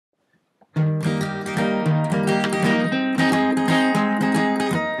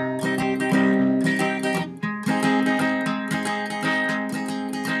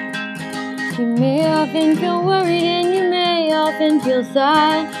can feel worried and you may often feel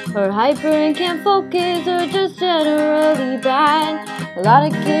sad, or hyper and can't focus, or just generally bad. A lot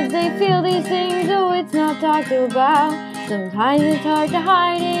of kids, they feel these things, so it's not talked about. Sometimes it's hard to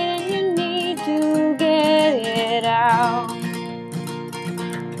hide it and you need to get it out.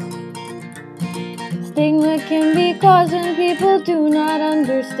 Stigma can be caused when people do not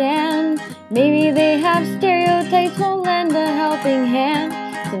understand. Maybe they have stereotypes, won't lend a helping hand.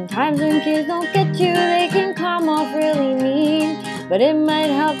 Sometimes when kids don't get you, they can come off really mean, but it might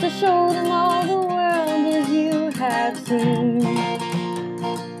help to show them all the world as you have seen.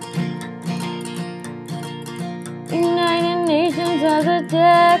 United Nations has a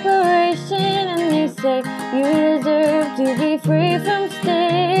declaration, and they say you deserve to be free from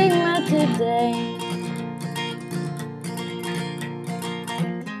stigma today.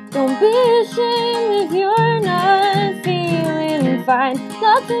 Don't be ashamed if you're not feeling fine.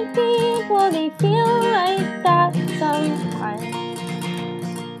 Lots of people, they feel like that sometimes.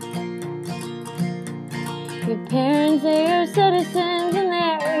 Your parents, they are citizens and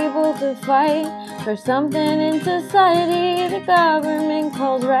they're able to fight for something in society the government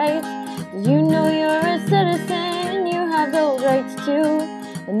calls rights. Did you know you're a citizen and you have those rights too?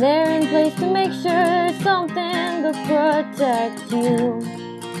 And they're in place to make sure there's something to protect you.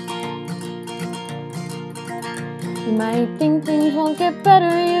 You might think things won't get better,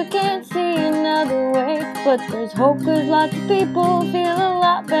 you can't see another way, but there's hope, cause lots of people feel a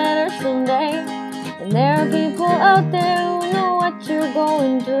lot better someday. And there are people out there who know what you're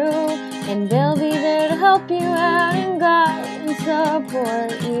going through, and they'll be there to help you out and guide and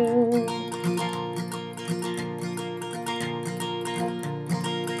support you.